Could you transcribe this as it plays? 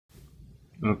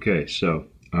Okay, so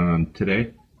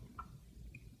today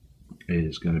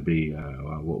is going to be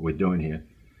what we're doing here.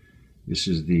 This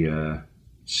is the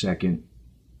second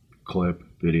clip,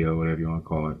 video, whatever you want to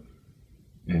call it,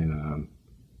 in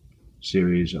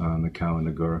series on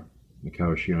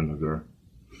Mikawa Shiro Nagura.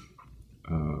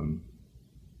 Going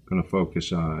to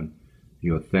focus on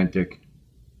the authentic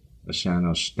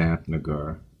Asano stamped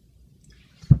Nagura.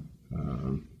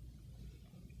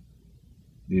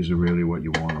 These are really what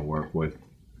you want to work with.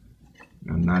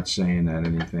 I'm not saying that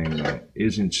anything that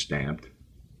isn't stamped,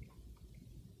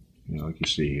 like you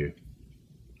see here,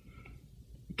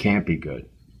 can't be good.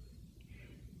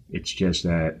 It's just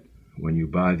that when you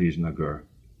buy these Nagura,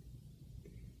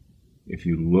 if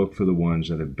you look for the ones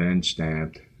that have been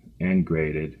stamped and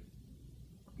graded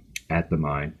at the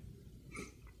mine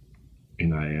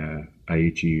in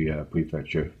Aichi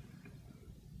Prefecture,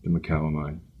 the Mikawa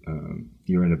mine,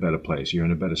 you're in a better place. You're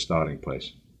in a better starting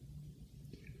place.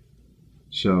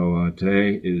 So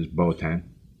today is Botan,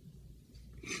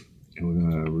 and we're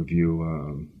going to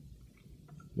review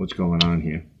what's going on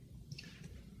here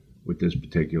with this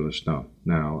particular stone.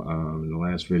 Now, in the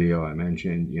last video I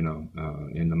mentioned,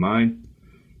 in the mine,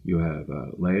 you have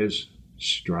layers,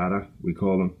 strata, we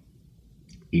call them.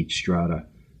 Each strata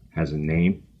has a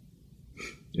name.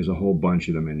 There's a whole bunch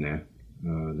of them in there.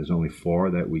 There's only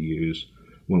 4 that we use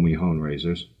when we hone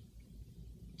razors.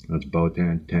 That's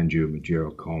Botan, Tenju,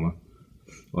 Majiro, Koma.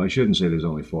 Well, I shouldn't say there's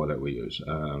only 4 that we use.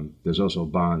 There's also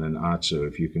Ban and Atsu.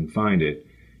 If you can find it,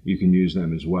 you can use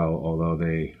them as well, although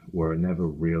they were never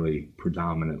really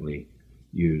predominantly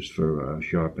used for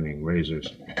sharpening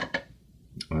razors.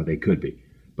 They could be,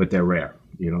 but they're rare.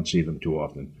 You don't see them too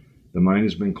often. The mine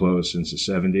has been closed since the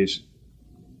 70s.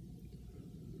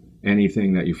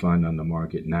 Anything that you find on the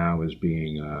market now is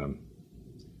being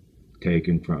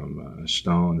taken from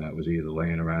stone that was either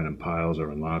laying around in piles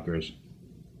or in lockers.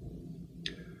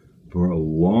 For a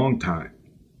long time,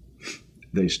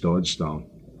 they stored stone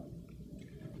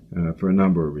for a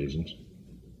number of reasons.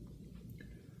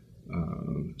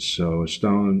 So a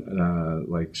stone,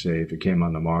 like say if it came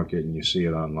on the market and you see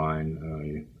it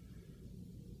online,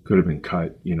 could have been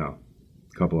cut, a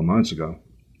couple of months ago.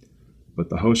 But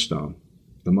the host stone,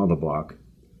 the mother block,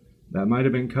 that might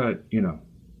have been cut,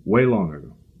 way long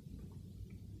ago.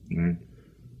 Right?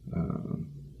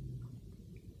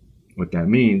 What that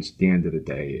means at the end of the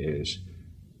day is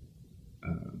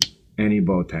any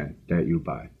Botan that you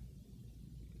buy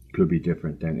could be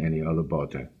different than any other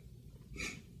Botan.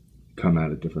 Come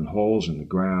out of different holes in the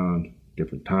ground,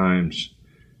 different times,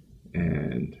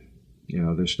 and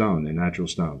they're stone, they're natural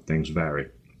stone. Things vary.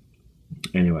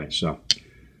 Anyway, so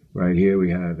right here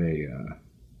we have a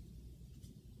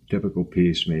typical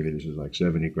piece. Maybe this is like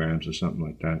 70 grams or something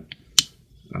like that.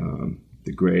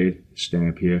 The grade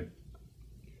stamp here.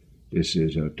 This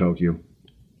is Tokyo,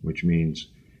 which means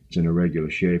it's in a regular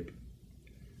shape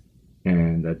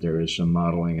and that there is some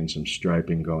modeling and some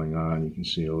striping going on. You can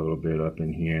see a little bit up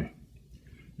in here.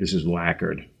 This is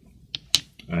lacquered.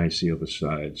 I seal the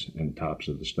sides and tops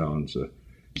of the stones.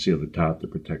 Seal the top to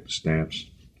protect the stamps.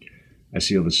 I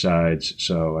seal the sides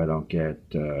so I don't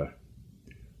get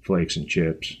flakes and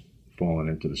chips falling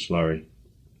into the slurry.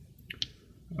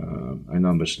 I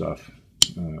number stuff.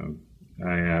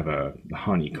 I have a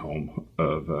honeycomb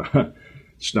of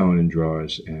stone in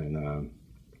drawers, and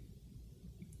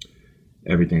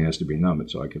everything has to be numbered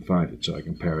so I can find it, so I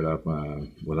can pair it up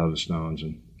with other stones.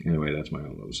 And anyway, that's my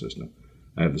own little system.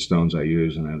 I have the stones I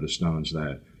use, and I have the stones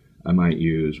that I might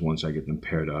use once I get them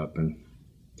paired up, and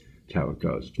that's how it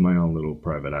goes. It's my own little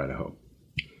private Idaho.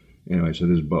 Anyway, so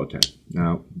this is Botan.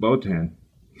 Now, Botan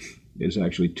is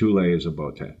actually 2 layers of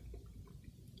Botan.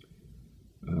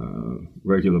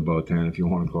 Regular Botan, if you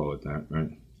want to call it that, right?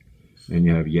 And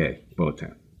you have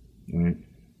Botan, right?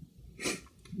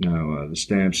 Now, the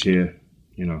stamps here,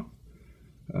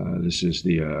 this is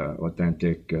the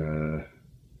authentic German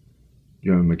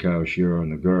Mikawa Shiro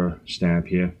Nagura stamp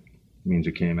here. It means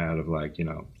it came out of,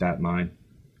 that mine.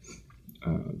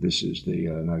 This is the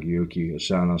Nagayuki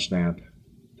Asano stamp.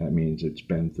 That means it's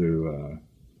been through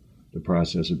the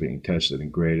process of being tested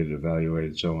and graded,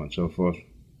 evaluated, so on and so forth.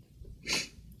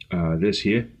 This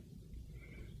here,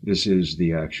 this is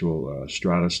the actual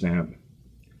strata stamp.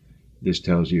 This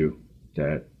tells you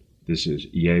that this is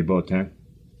Botan.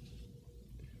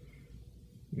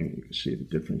 And you can see the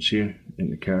difference here in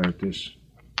the characters.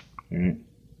 All right.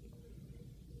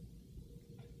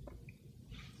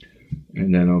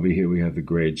 And then over here we have the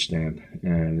grade stamp,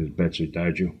 and there's Betsu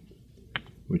Daiju,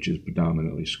 which is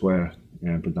predominantly square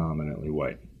and predominantly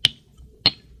white.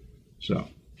 So,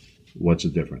 what's the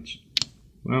difference?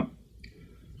 Well,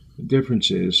 the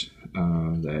difference is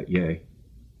that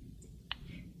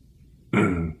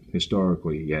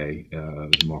historically, yay,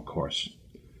 is more coarse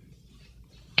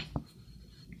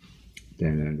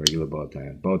than regular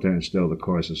Botan. Botan is still the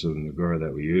coarsest of the Nagura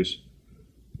that we use.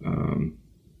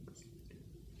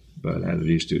 But out of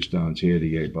these two stones here, the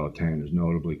yay Botan is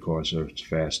notably coarser. It's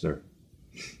faster.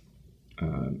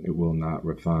 It will not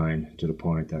refine to the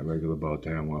point that regular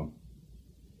Botan will.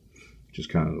 Just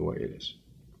kind of the way it is.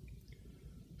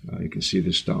 You can see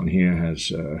this stone here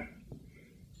has, like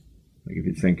if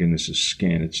you're thinking this is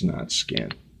skin, it's not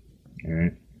skin. All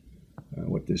right.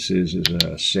 What this is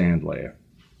a sand layer.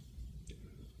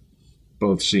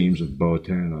 Both seams of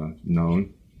Botan are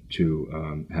known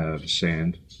to have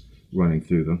sand running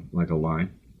through them like a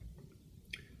line.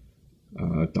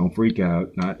 Don't freak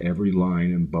out. Not every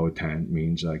line in Botan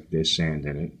means like there's sand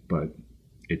in it, but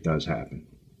it does happen.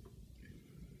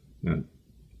 Now,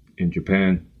 in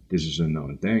Japan, this is a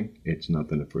known thing. It's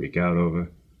nothing to freak out over.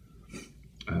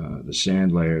 The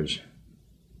sand layers,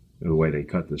 the way they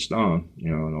cut the stone,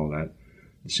 and all that,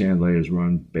 the sand layers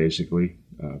run basically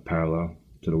parallel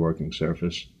to the working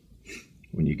surface.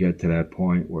 When you get to that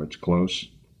point where it's close,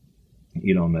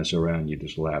 you don't mess around, you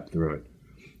just lap through it.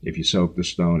 If you soak the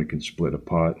stone, it can split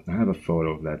apart. I have a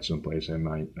photo of that someplace. I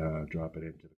might drop it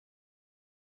into.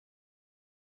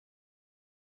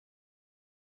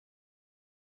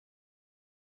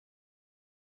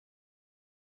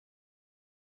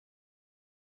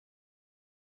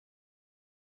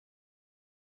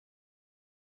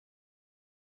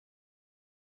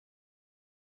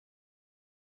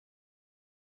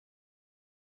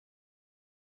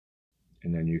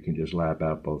 And then you can just lap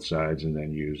out both sides and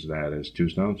then use that as two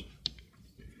stones.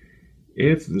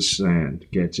 If the sand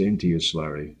gets into your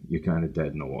slurry, you're kind of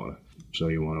dead in the water. So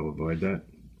you want to avoid that.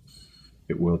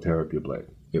 It will tear up your blade.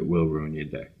 It will ruin your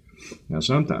day. Now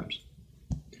sometimes,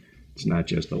 it's not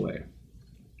just a layer,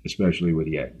 especially with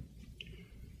yay.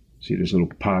 See this little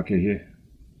pocket here?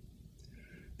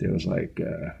 There was like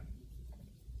a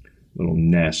little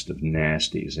nest of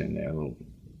nasties in there, a little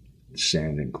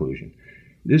sand inclusion.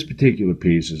 This particular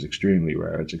piece is extremely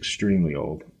rare. It's extremely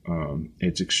old.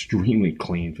 It's extremely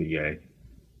clean for yay.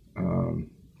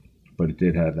 But it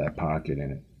did have that pocket in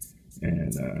it.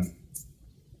 And,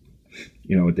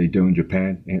 what they do in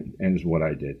Japan, and is what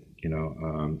I did.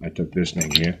 I took this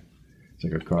thing here. It's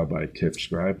like a carbide tip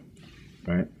scribe,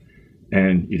 right?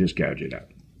 And you just gouge it out.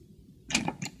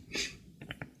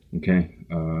 Okay?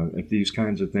 If these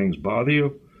kinds of things bother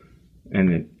you, and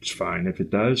it's fine if it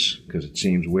does, because it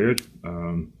seems weird.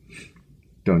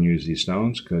 Don't use these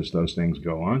stones, because those things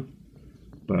go on.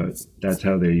 But that's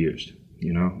how they're used,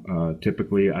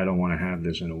 Typically, I don't want to have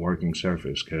this in a working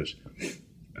surface, because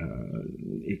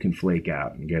it can flake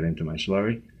out and get into my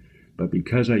slurry. But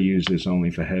because I use this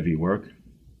only for heavy work,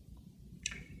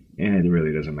 and it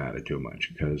really doesn't matter too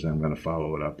much, because I'm going to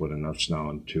follow it up with enough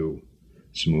stone to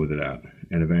smooth it out.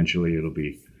 And eventually it'll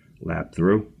be lapped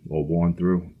through or worn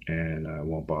through, and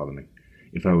won't bother me.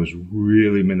 If I was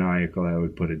really maniacal, I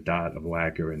would put a dot of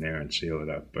lacquer in there and seal it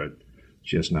up, but it's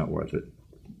just not worth it.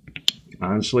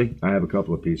 Honestly, I have a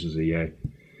couple of pieces of yay.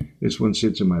 This one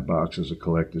sits in my box as a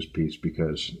collector's piece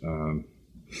because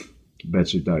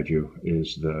Betsudaju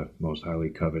is the most highly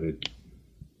coveted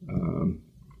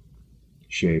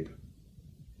shape,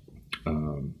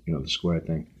 the square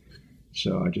thing.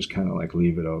 So I just kind of like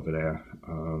leave it over there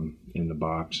in the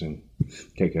box and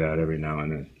take it out every now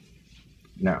and then.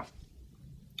 Now,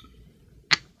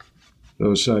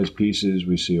 those size pieces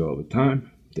we see all the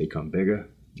time. They come bigger.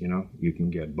 You can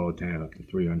get Botan up to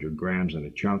 300 grams in a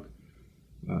chunk,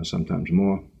 sometimes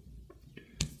more.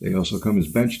 They also come as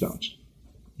bench stones,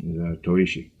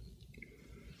 Toishi.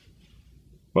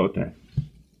 Botan.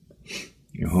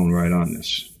 You hone right on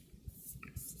this.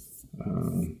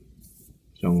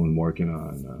 Someone working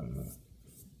on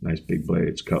nice big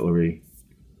blades, cutlery,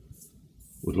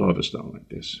 would love a stone like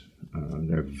this.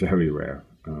 They're very rare.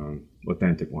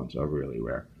 Authentic ones are really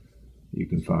rare. You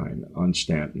can find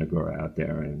unstamped Nagura out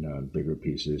there in bigger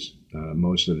pieces.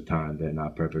 Most of the time, they're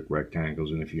not perfect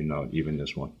rectangles, and if you note, even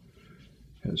this one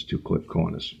has two clipped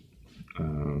corners.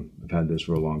 I've had this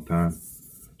for a long time.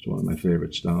 It's one of my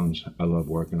favorite stones. I love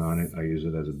working on it. I use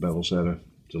it as a bevel setter.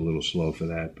 It's a little slow for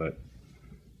that, but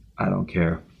I don't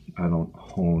care. I don't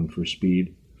hone for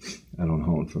speed. I don't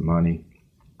hone for money.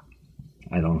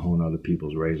 I don't hone other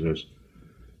people's razors.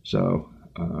 So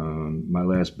my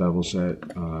last bevel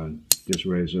set on this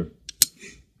razor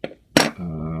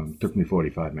took me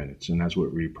 45 minutes, and that's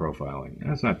with reprofiling.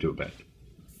 That's not too bad,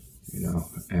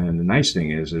 And the nice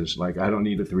thing is like I don't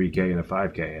need a 3K and a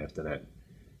 5K after that,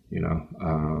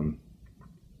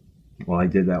 Well, I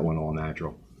did that one all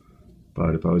natural,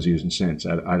 but if I was using scents,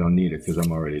 I don't need it because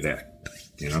I'm already there.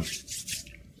 you know,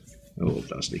 a little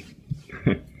dusty.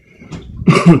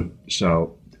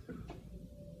 So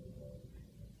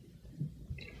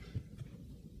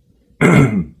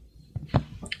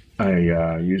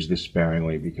I use this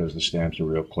sparingly because the stamps are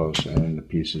real close and the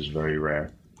piece is very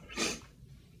rare,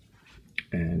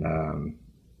 and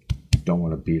don't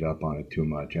want to beat up on it too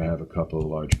much. I have a couple of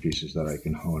large pieces that I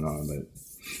can hone on, but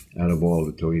out of all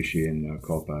the Toishi and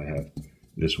Kopa I have,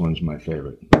 this one's my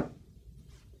favorite.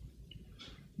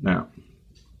 Now,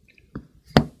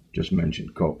 just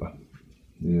mentioned Kopa.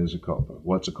 It is a Kopa.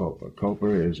 What's a Kopa?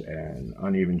 Kopa is an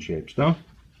uneven shaped stone.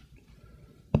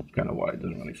 Kind of wide,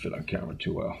 doesn't really fit on camera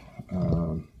too well.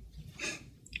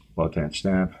 Botan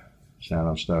stamp,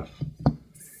 saddle stuff.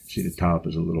 See, the top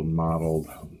is a little mottled.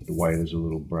 The white is a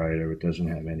little brighter. It doesn't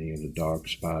have any of the dark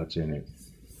spots in it.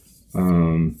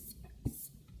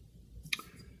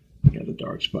 Yeah, the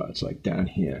dark spots like down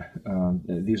here.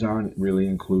 These aren't really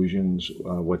inclusions.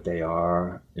 What they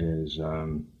are is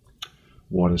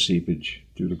water seepage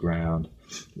through the ground,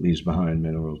 leaves behind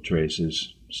mineral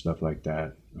traces, stuff like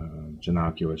that. It's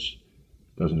innocuous,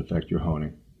 doesn't affect your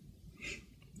honing.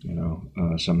 You know,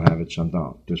 some have it, some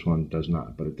don't. This one does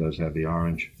not, but it does have the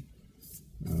orange.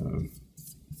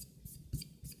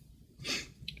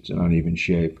 It's an uneven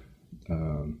shape.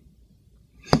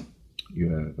 You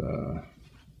have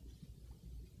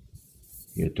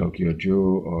Tokyo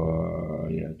Jewel,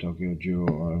 or Tokyo Jewel,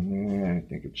 or I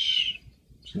think it's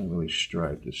not really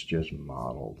striped. It's just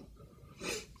mottled.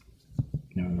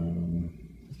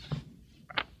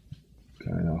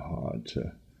 Kind of hard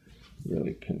to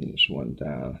really pin this one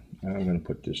down. I'm going to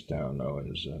put this down though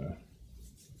as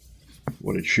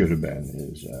what it should have been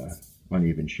is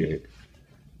uneven shape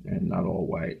and not all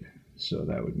white, so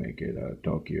that would make it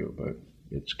Tokyo, but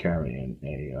it's carrying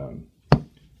a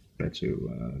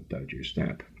Betsu Daiju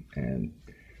stamp, and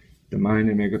the mine,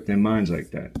 they make up their minds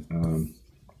like that.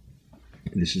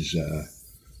 This is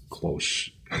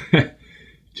close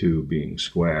to being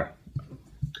square.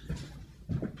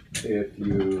 If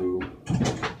you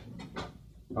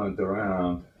hunt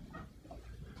around,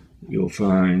 you'll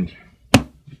find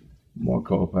more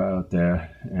Kopa out there,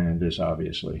 and this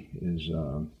obviously is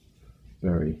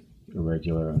very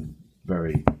irregular and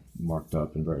very marked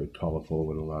up and very colorful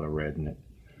with a lot of red in it,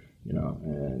 you know,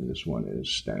 and this one is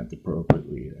stamped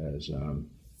appropriately as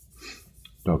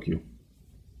Tokyo.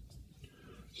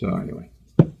 So anyway,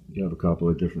 you have a couple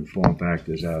of different form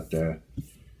factors out there.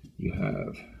 You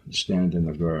have the standard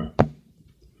Nagura,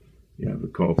 you have the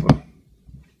Kopa,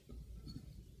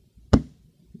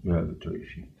 you have the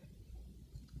Toishi.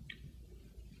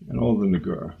 And all the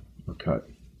Nagura are cut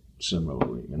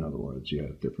similarly. In other words, you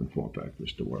have different form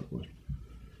factors to work with.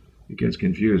 It gets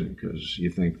confusing because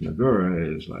you think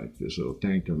Nagura is like this little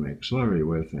tank to make slurry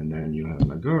with, and then you have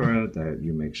Nagura that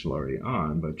you make slurry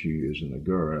on, but you use a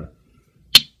Nagura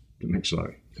to make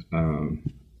slurry.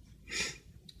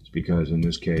 It's because in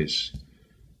this case,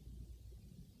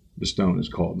 the stone is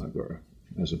called Nagura,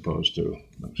 as opposed to,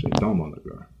 like say, Domo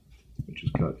Nagura, which is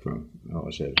cut from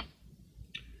OSA.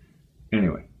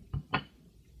 Anyway,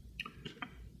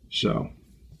 so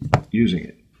using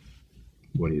it,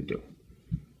 what do you do?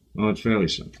 Well, it's fairly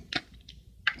simple.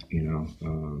 You know,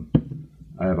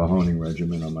 I have a honing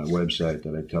regimen on my website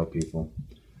that I tell people,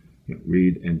 you know,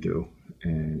 read and do.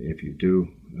 And if you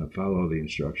do, follow the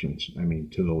instructions. I mean,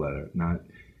 to the letter, not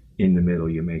in the middle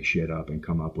you make shit up and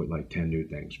come up with like 10 new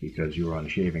things because you were on a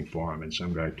shaving forum and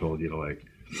some guy told you to, like,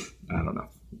 I don't know,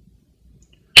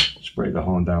 spray the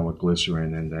hone down with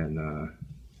glycerin and then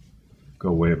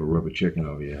go wave a rubber chicken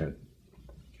over your head.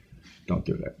 Don't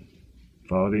do that.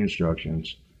 Follow the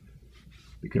instructions,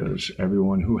 because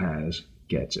everyone who has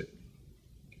gets it.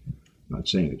 I'm not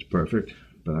saying it's perfect,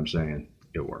 but I'm saying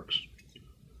it works.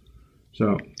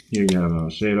 So here you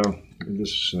have Sato.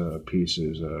 This piece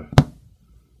is a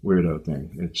weirdo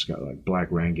thing. It's got like black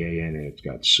renge in it. It's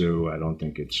got Sioux. I don't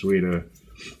think it's sweeter.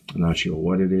 I'm not sure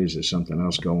what it is. There's something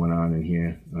else going on in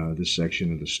here. This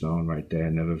section of the stone right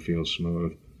there never feels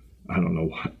smooth. I don't know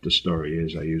what the story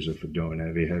is. I use it for doing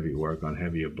heavy work on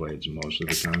heavier blades most of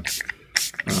the time.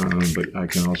 But I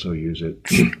can also use it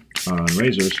on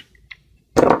razors,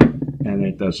 and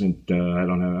it doesn't. I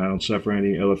don't suffer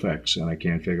any ill effects, and I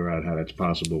can't figure out how that's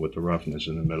possible with the roughness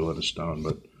in the middle of the stone.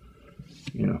 But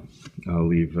you know, I'll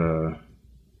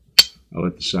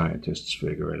let the scientists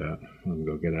figure it out. I'm gonna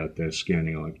go get out there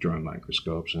scanning electron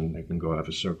microscopes, and they can go have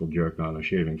a circle jerk on a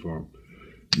shaving foam.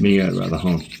 Me, I'd rather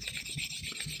hone.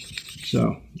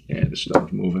 So, yeah, the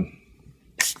stuff's moving.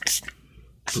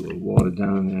 Put a little water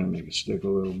down there, make it stick a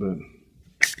little bit.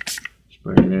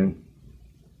 Spray it in.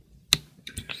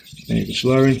 Make a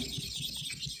slurry.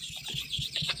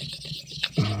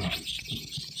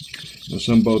 Now,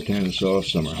 some Botan are soft,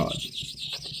 some are hard.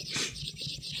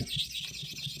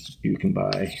 You can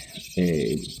buy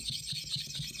a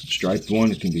striped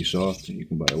one, it can be soft, and you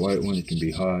can buy a white one, it can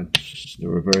be hard. The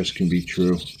reverse can be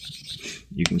true.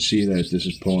 You can see that this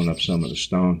is pulling up some of the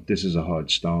stone. This is a hard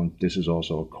stone. This is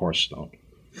also a coarse stone.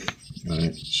 All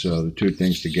right, so the two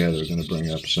things together are going to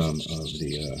bring up some of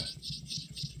the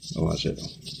aceto.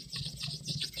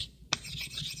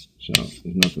 So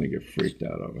there's nothing to get freaked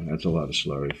out over. That's a lot of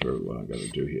slurry for what I'm going to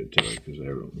do here today, because I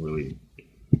don't really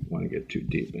want to get too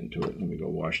deep into it. Let me go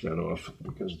wash that off,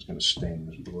 because it's going to stain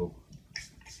this blue.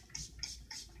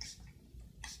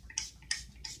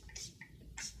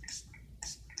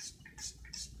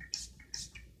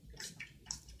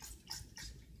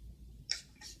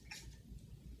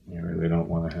 I really don't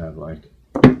want to have like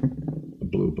a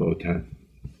blue Botan,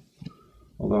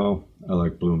 although I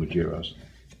like blue Majiros.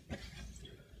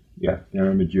 Yeah, they're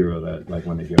a Majiro that, like,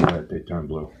 when they get wet, they turn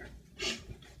blue.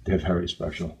 They're very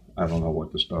special. I don't know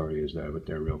what the story is there, but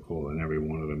they're real cool, and every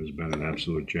one of them has been an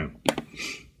absolute gem.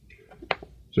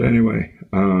 So anyway,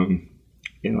 and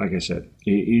like I said,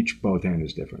 each Botan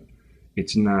is different.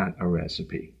 It's not a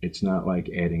recipe. It's not like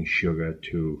adding sugar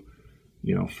to,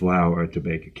 flour to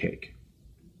bake a cake,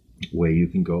 where you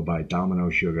can go buy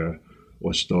Domino sugar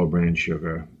or store brand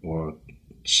sugar or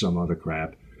some other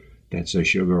crap that says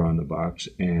sugar on the box,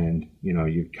 and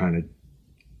you're kind of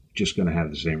just going to have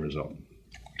the same result.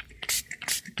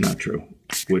 Not true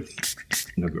with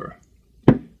Nagura.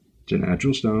 It's a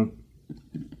natural stone,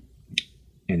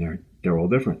 and they're all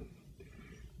different.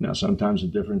 Now, sometimes the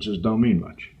differences don't mean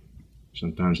much.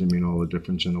 Sometimes they mean all the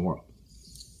difference in the world.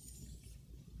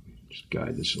 Just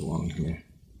guide this along here.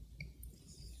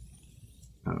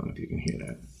 I don't know if you can hear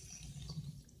that.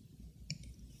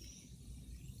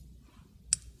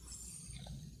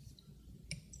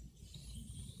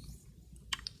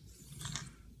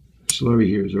 Slurry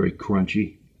here is very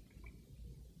crunchy,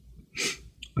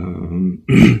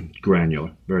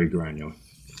 granular, very granular.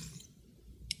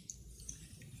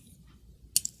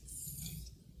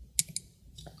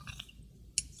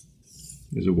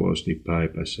 There's a wall-steep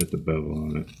pipe. I set the bevel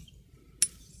on it.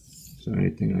 So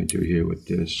anything I do here with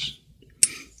this,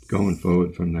 going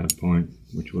forward from that point,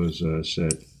 which was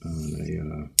set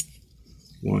on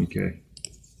a 1K.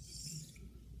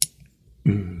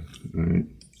 All right.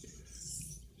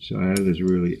 So I have this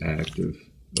really active,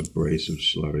 abrasive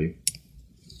slurry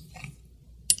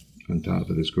on top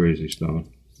of this crazy stone.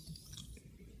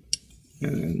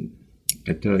 And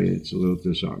I tell you, it's a little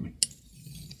disarming.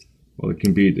 Well, it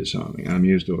can be disarming. I'm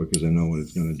used to it because I know what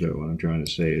it's going to do. What I'm trying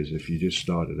to say is, if you just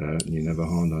started out and you never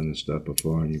honed on this stuff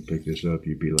before and you pick this up,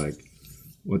 you'd be like,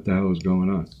 what the hell is going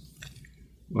on?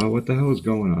 Well, what the hell is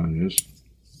going on is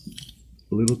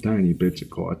little tiny bits of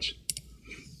quartz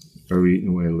are eating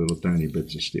away little tiny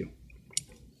bits of steel.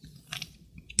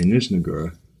 In this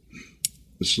Nagura,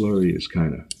 the slurry is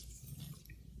kind of,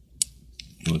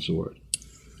 what's the word?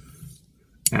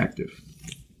 Active.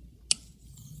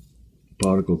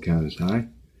 Particle count is high,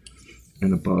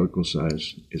 and the particle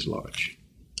size is large.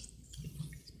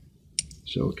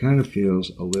 So it kind of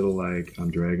feels a little like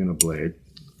I'm dragging a blade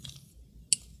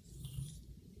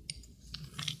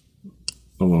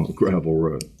along a gravel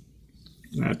road.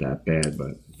 Not that bad,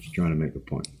 but just trying to make a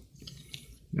point.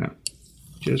 Now,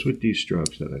 just with these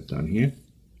strokes that I've done here,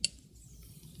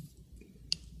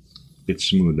 it's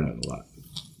smoothed out a lot.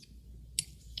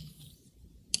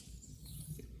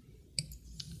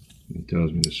 It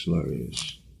tells me the slurry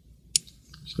is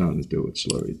starting to do what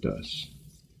slurry does.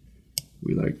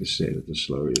 We like to say that the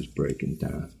slurry is breaking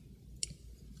down.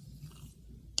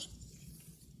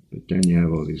 But then you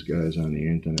have all these guys on the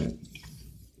internet,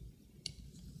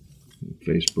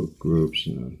 Facebook groups,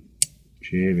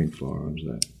 shaving forums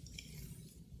that,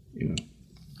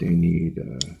 they need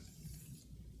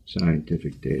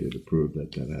scientific data to prove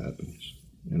that that happens.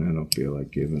 And I don't feel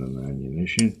like giving them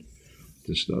ammunition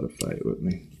to start a fight with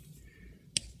me.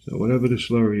 So whatever the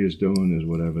slurry is doing is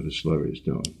whatever the slurry is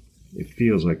doing. It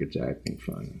feels like it's acting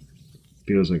fine. It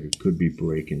feels like it could be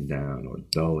breaking down or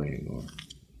dulling or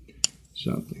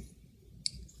something.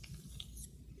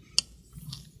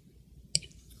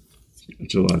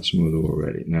 It's a lot smoother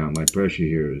already. Now, my pressure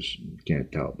here is, you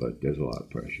can't tell, but there's a lot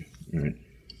of pressure. All right?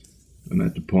 I'm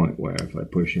at the point where if I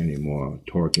push any more,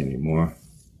 torque any more,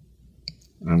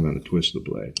 I'm going to twist the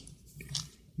blade.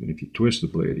 And if you twist the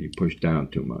blade or you push down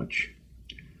too much,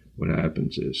 what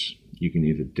happens is you can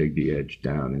either dig the edge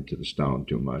down into the stone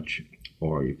too much,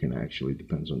 or you can actually,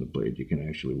 depends on the blade, you can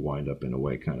actually wind up in a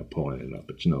way kind of pulling it up.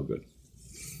 It's no good.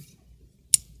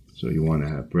 So you want to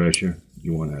have pressure,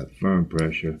 you want to have firm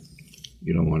pressure,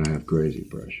 you don't want to have crazy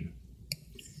pressure.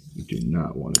 You do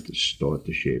not want it to distort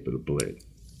the shape of the blade.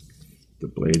 If the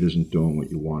blade isn't doing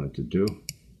what you want it to do,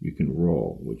 you can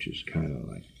roll, which is kind of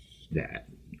like that,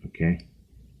 okay?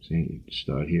 So you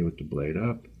start here with the blade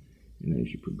up, and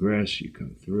as you progress, you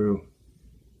come through,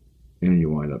 and you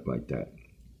wind up like that.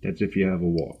 That's if you have a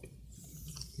warp.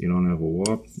 If you don't have a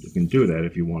warp, you can do that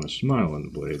if you want to smile on the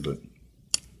blade, but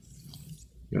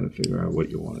you got to figure out what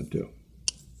you want to do.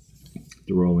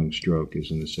 The rolling stroke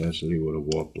is a necessity with a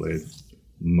warp blade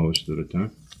most of the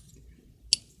time.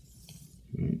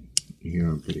 Right. Here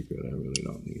I'm pretty good. I really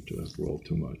don't need to roll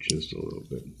too much, just a little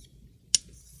bit.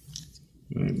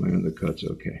 Right, my undercut's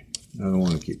okay. I don't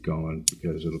want to keep going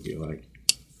because it'll be like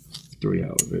a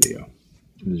 3-hour video.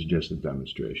 This is just a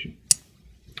demonstration.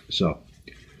 So,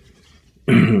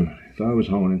 if I was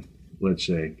honing, let's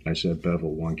say I said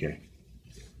bevel 1K.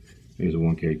 I use a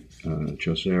 1K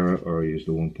Chaucera, or I use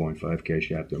the 1.5K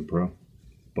Shapton Pro.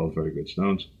 Both very good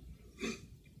stones.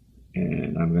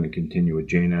 And I'm going to continue with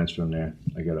Jnats from there.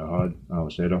 I got a hard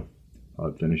Alisado,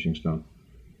 hard finishing stone.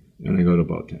 And I go to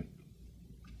Botan.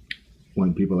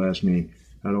 When people ask me,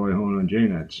 how do I hone on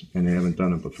Jnats, and they haven't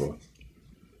done it before,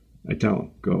 I tell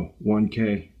them, go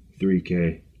 1K,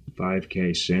 3K,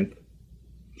 5K synth,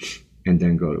 and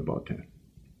then go to Botan.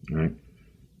 All right?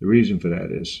 The reason for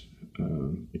that is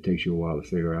it takes you a while to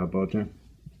figure out Botan.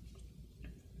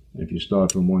 If you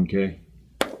start from 1K,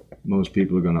 most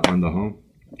people are going to underhone,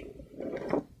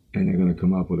 and they're going to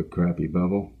come up with a crappy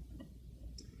bevel.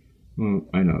 Well,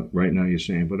 I know, right now you're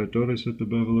saying, but I thought I set the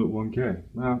bevel at 1K.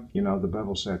 Well, you know, the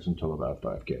bevel sets until about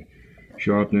 5K.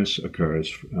 Sharpness occurs.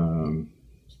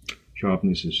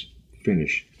 Sharpness is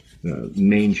finish. The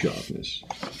main sharpness,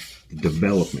 the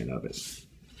development of it.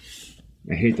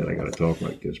 I hate that I got to talk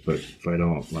like this, but if I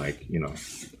don't, like, you know,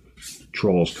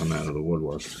 trolls come out of the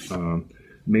woodwork.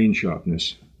 Main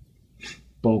sharpness,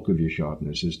 bulk of your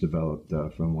sharpness is developed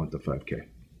from 1 to 5K.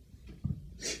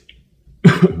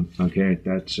 Okay,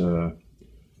 that's kind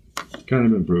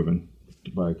of been proven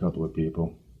by a couple of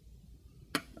people.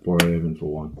 4-Haven for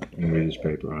one. You can read his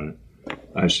paper on it.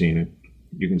 I've seen it.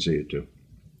 You can see it too.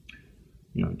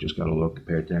 You know, just got to look,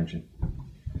 pay attention.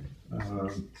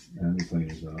 And let me clean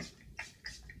this up.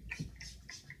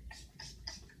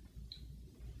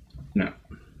 Now,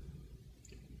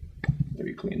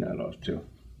 maybe clean that off too.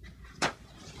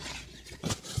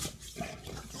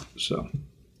 So,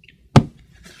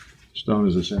 stone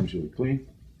is essentially clean.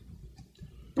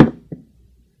 And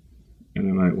I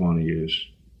might want to use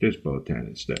this Botan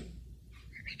instead.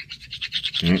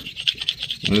 All right.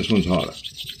 Now this one's harder.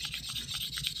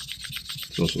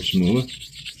 It's also smoother.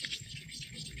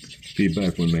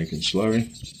 Feedback when making slurry.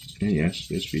 And yes,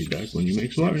 there's feedback when you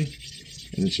make slurry.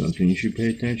 And it's something you should pay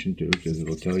attention to because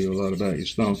it'll tell you a lot about your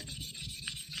stone.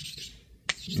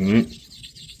 All right.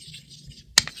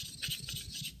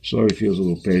 Slurry feels a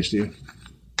little pastier.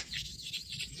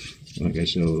 Like I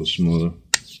said, a little smoother.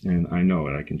 And I know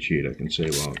it. I can cheat. I can say,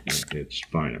 well, it's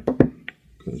finer.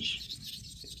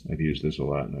 Because I've used this a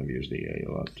lot, and I've used EA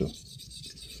a lot too.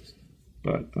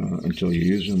 But until you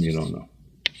use them, you don't know.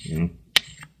 You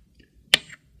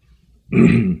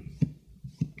know?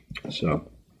 So,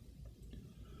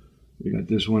 we got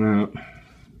this one out.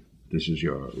 This is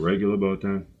your regular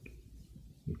Botan.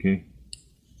 Okay?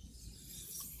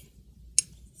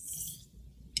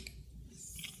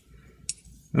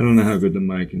 I don't know how good the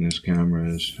mic in this camera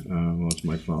is. Well, it's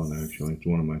my phone actually. It's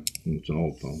one of my. It's an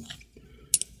old phone.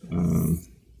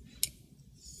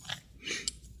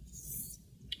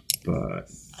 But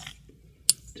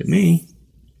to me,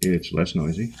 it's less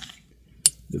noisy.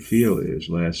 The feel is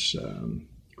less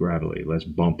gravelly, less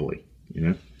bumpily. You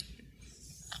know.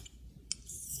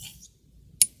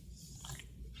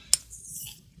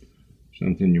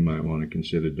 Something you might want to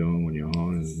consider doing when you're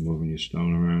honing is moving your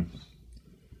stone around.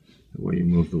 The way you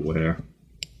move the wear,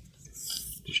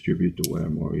 distribute the wear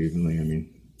more evenly. I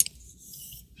mean,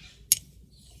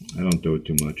 I don't do it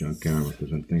too much on camera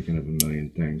because I'm thinking of a million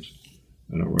things.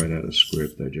 I don't write out a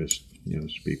script. I just, you know,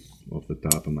 speak off the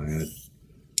top of my head.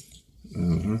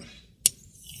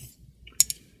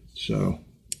 So,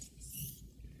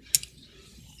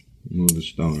 move the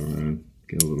stone around,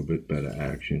 get a little bit better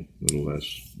action, a little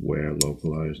less wear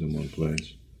localized in one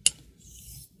place.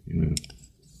 You know.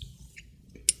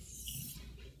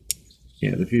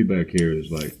 Yeah, the feedback here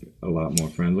is like a lot more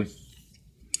friendly.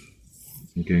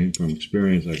 Okay, from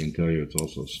experience I can tell you it's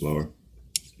also slower.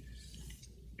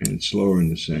 And it's slower in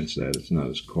the sense that it's not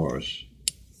as coarse,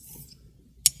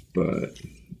 but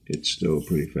it's still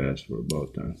pretty fast for a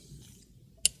Botan.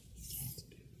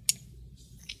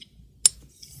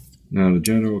 Now the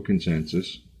general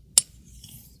consensus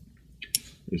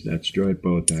is that striped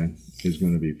Botan is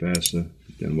going to be faster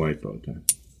than white Botan.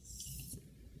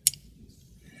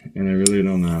 And I really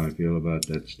don't know how I feel about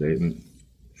that statement,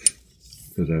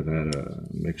 because I've had a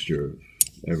mixture of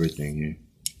everything here.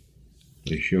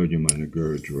 If I showed you my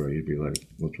Nagura drawer, you'd be like,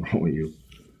 what's wrong with you?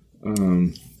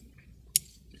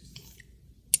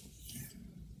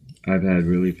 I've had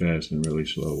really fast and really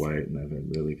slow white, and I've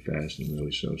had really fast and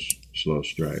really slow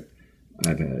stripe.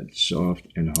 I've had soft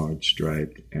and hard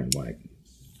striped and white.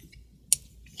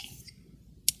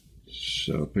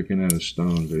 So picking out a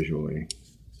stone visually,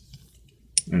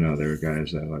 I know there are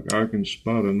guys that are like, I can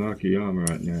spot a Nakayama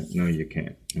right now. No, you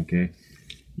can't, okay?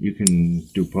 You can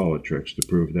do polar tricks to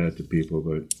prove that to people,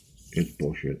 but it's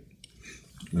bullshit,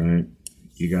 all right?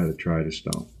 You got to try the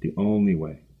stone. The only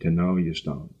way to know your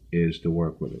stone is to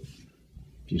work with it.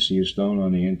 If you see a stone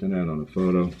on the internet, on a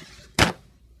photo,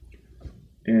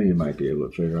 yeah, you might be able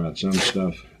to figure out some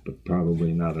stuff, but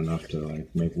probably not enough to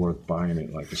like make worth buying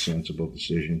it like a sensible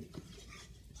decision.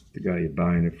 The guy you're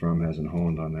buying it from hasn't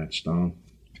honed on that stone,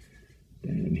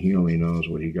 and he only knows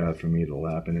what he got from either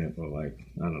lapping it or, like,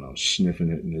 I don't know, sniffing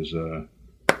it in his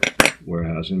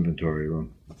warehouse inventory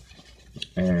room.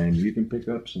 And you can pick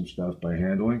up some stuff by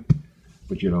handling,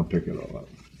 but you don't pick it all up.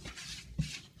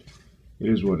 It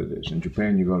is what it is. In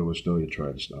Japan, you go to a store, you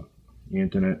try the stuff. The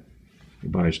internet, you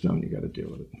buy a stone, you got to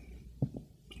deal with it.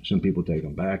 Some people take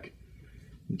them back.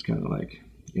 It's kind of like,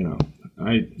 you know,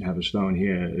 I have a stone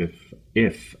here.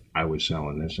 If I was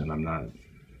selling this, and I'm not,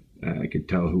 I could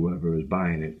tell whoever is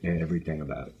buying it everything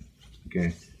about it.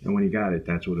 Okay, and when he got it,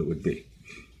 that's what it would be.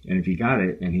 And if he got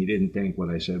it and he didn't think what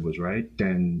I said was right,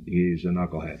 then he's a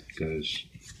knucklehead, because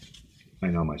I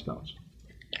know my stones.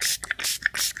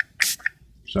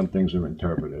 Some things are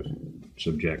interpretive,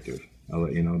 subjective. I'll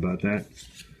let you know about that.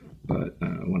 But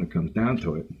when it comes down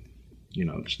to it, you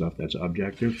know, stuff that's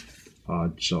objective,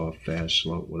 hard, soft, fast,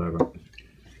 slow, whatever,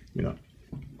 you know,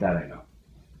 that I know.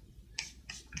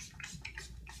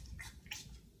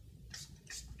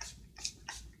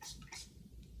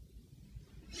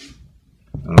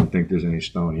 I don't think there's any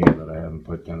stone here that I haven't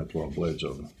put 10 or 12 blades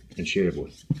over and shaved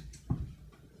with.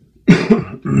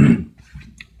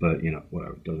 But, you know,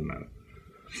 whatever, it doesn't matter.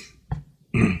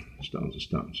 Stones are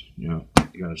stones, you know.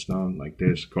 You got a stone like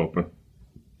this, copper,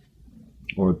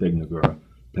 or a big Nagura,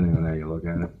 depending on how you look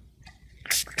at it.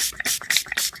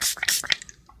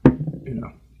 You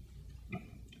know,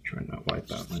 try not to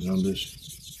wipe out my numbers.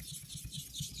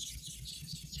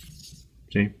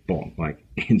 See, boom, like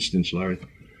instant slurry.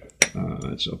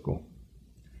 That's so cool.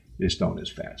 This stone is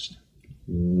fast,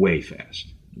 way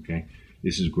fast, okay?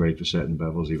 This is great for setting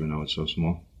bevels, even though it's so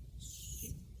small.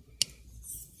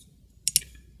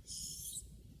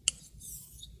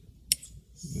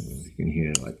 You can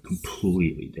hear like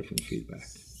completely different feedback.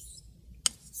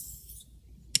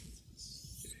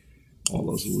 All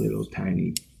those little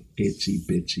tiny itsy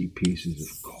bitsy pieces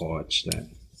of quartz that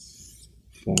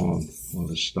formed while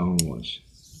the stone was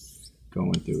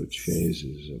going through its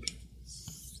phases of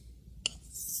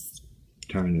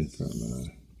turning from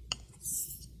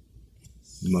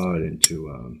mud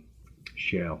into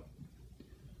shale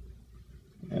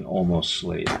and almost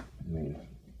slate. I mean,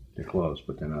 they're close,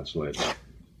 but they're not slate.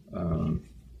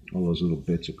 All those little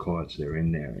bits of quartz, they're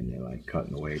in there, and they're like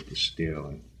cutting away at the steel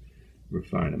and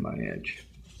refining my edge.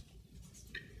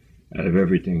 Out of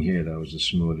everything here, that was the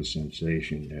smoothest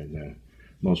sensation and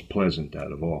most pleasant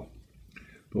out of all.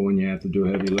 But when you have to do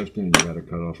heavy lifting and you got to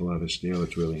cut off a lot of steel,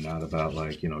 it's really not about,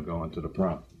 like, you know, going to the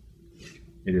prom.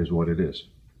 It is what it is.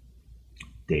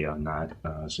 They are not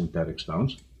synthetic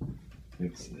stones. Let me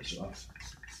clean this off.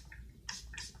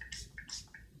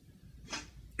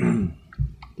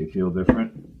 They feel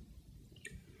different.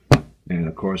 And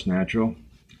a coarse natural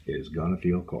is gonna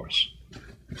feel coarse.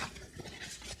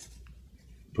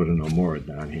 Put a Nomura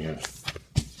down here.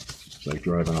 It's like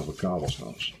driving over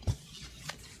cobblestones.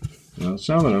 Now,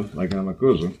 some of them, like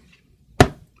Amakusa,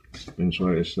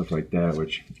 Binsueta, stuff like that,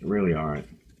 which really aren't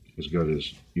as good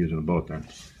as using a Botan.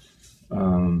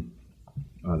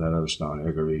 That other stone,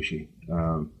 Egarishi.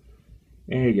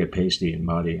 They get pasty and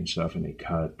muddy and stuff, and they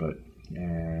cut, but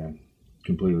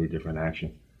completely different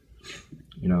action.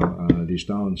 You know, these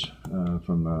stones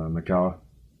from Mikawa,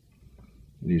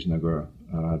 these Nagura,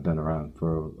 have been around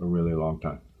for a really long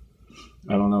time.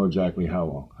 I don't know exactly how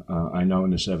long. I know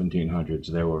in the 1700s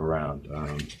they were around.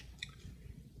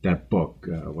 That book,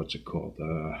 what's it called?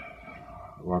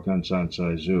 Rakan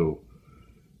Sansai Zoo.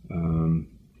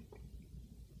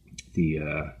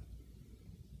 The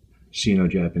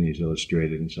Sino-Japanese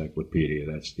Illustrated Encyclopedia,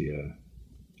 that's the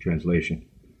translation.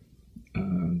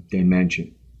 They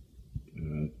mention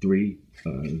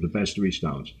the best three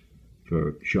stones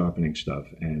for sharpening stuff,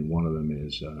 and one of them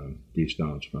is these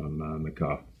stones from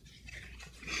Mikawa.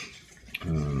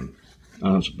 I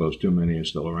don't suppose too many are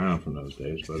still around from those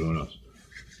days, but who knows.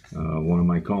 One of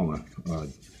my coma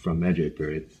from Meiji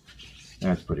period.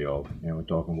 That's pretty old, and we're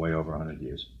talking way over 100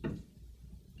 years.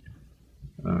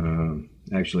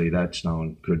 Actually, that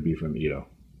stone could be from Edo.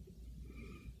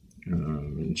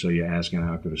 And so you're asking,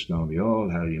 how could a stone be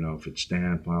old? How do you know if it's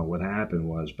stamped? Well, what happened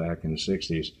was back in the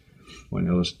 60s, when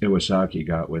Iwasaki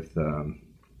got with Mr.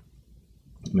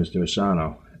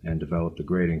 Asano and developed a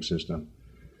grading system,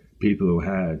 people who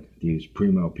had these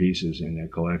primo pieces in their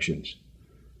collections,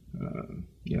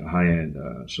 high-end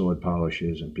sword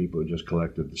polishers and people who just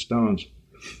collected the stones,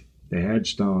 they had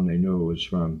stone, they knew it was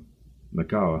from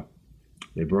Mikawa,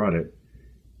 they brought it,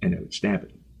 and they would stamp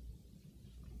it.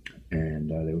 And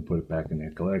they would put it back in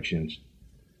their collections.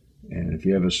 And if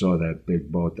you ever saw that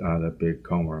big that big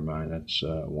comber of mine, that's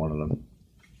one of them.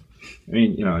 I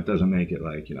mean, it doesn't make it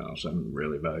like, some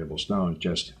really valuable stone. It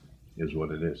just is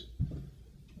what it is.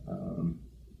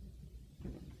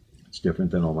 It's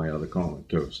different than all my other comber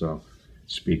too. So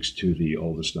it speaks to the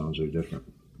older stones are different.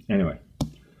 Anyway,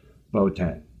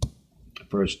 Botan,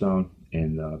 first stone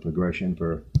in the progression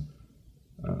for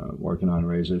working on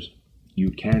razors.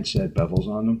 You can set bevels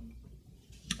on them.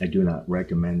 I do not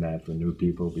recommend that for new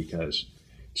people because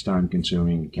it's time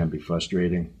consuming, it can be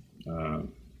frustrating.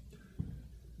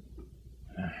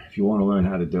 If you want to learn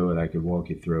how to do it, I could walk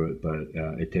you through it, but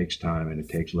it takes time and it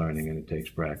takes learning and it takes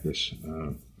practice.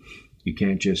 You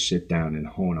can't just sit down and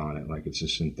hone on it like it's a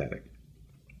synthetic.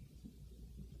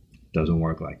 It doesn't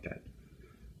work like that.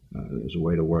 There's a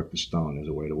way to work the stone, there's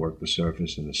a way to work the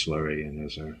surface and the slurry, and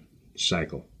there's a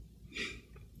cycle.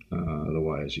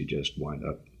 Otherwise, you just wind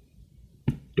up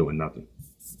doing nothing.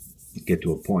 Get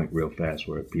to a point real fast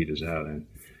where it peters out and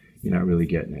you're not really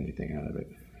getting anything out of it.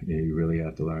 You really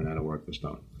have to learn how to work the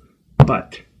stone.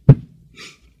 But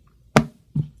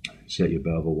set your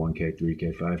bevel 1K,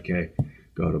 3K, 5K,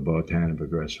 go to Botan and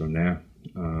progress from there.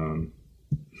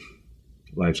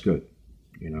 Life's good.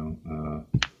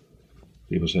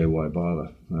 People say, why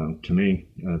bother? To me,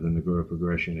 the Nagura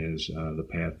progression is the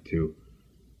path to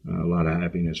a lot of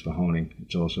happiness for honing.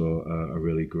 It's also a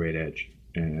really great edge.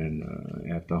 And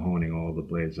after honing all the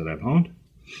blades that I've honed,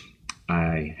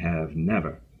 I have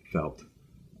never felt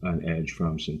an edge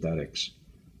from synthetics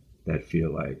that feel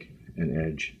like an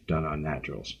edge done on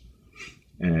naturals.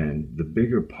 And the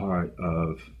bigger part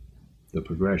of the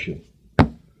progression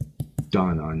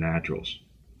done on naturals,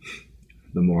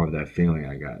 the more of that feeling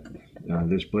I got.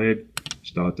 This blade,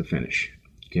 start to finish,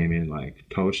 came in like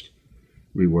toast,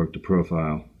 reworked the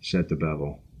profile, set the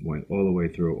bevel, went all the way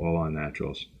through, all on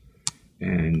naturals.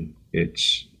 And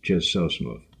it's just so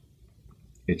smooth.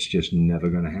 It's just never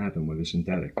going to happen with a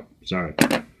synthetic. Sorry.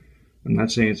 I'm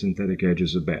not saying synthetic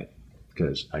edges are bad,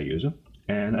 because I use them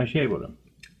and I shave with them.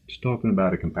 Just talking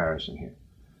about a comparison here.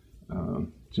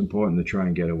 It's important to try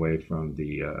and get away from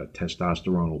the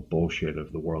testosteronal bullshit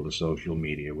of the world of social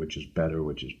media, which is better,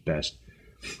 which is best.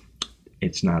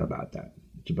 It's not about that.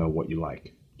 It's about what you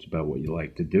like. It's about what you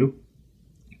like to do.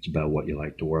 It's about what you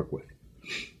like to work with.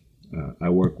 I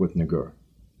work with Nagura.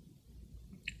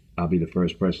 I'll be the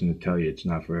first person to tell you it's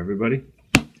not for everybody.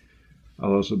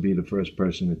 I'll also be the first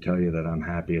person to tell you that I'm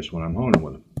happiest when I'm honing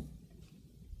with them.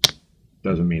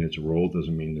 Doesn't mean it's a rule,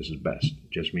 doesn't mean this is best.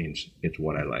 It just means it's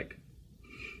what I like.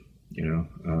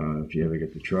 If you ever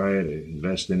get to try it,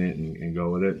 invest in it and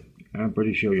go with it, I'm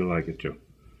pretty sure you'll like it too.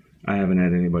 I haven't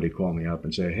had anybody call me up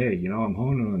and say, hey, I'm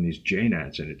honing on these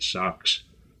Jnats and it sucks.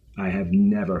 I have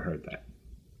never heard that.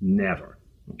 Never.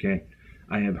 Okay?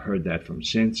 I have heard that from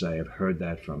synths. I have heard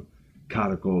that from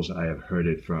coticals. I have heard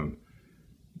it from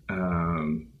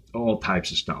all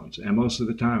types of stones. And most of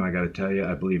the time, I got to tell you,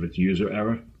 I believe it's user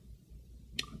error.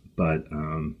 But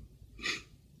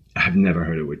I've never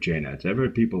heard it with Jnats. I've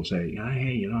heard people say,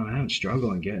 hey, I'm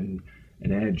struggling getting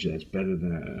an edge that's better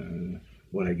than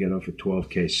what I get off a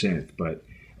 12K synth. But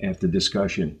after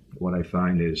discussion, what I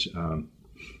find is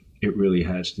it really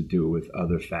has to do with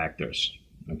other factors.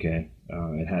 Okay,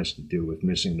 it has to do with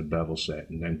missing the bevel set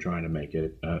and then trying to make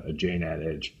it a Jnat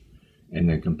edge, and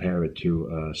then compare it to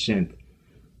a synth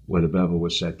where the bevel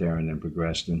was set there and then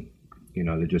progressed, and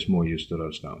they're just more used to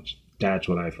those stones. That's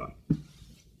what I find.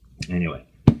 Anyway,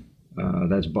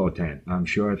 that's Botan. I'm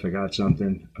sure I forgot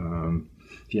something.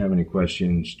 If you have any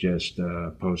questions, just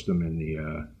post them in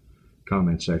the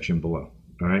comment section below.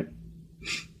 All right,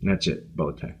 and that's it.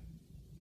 Botan.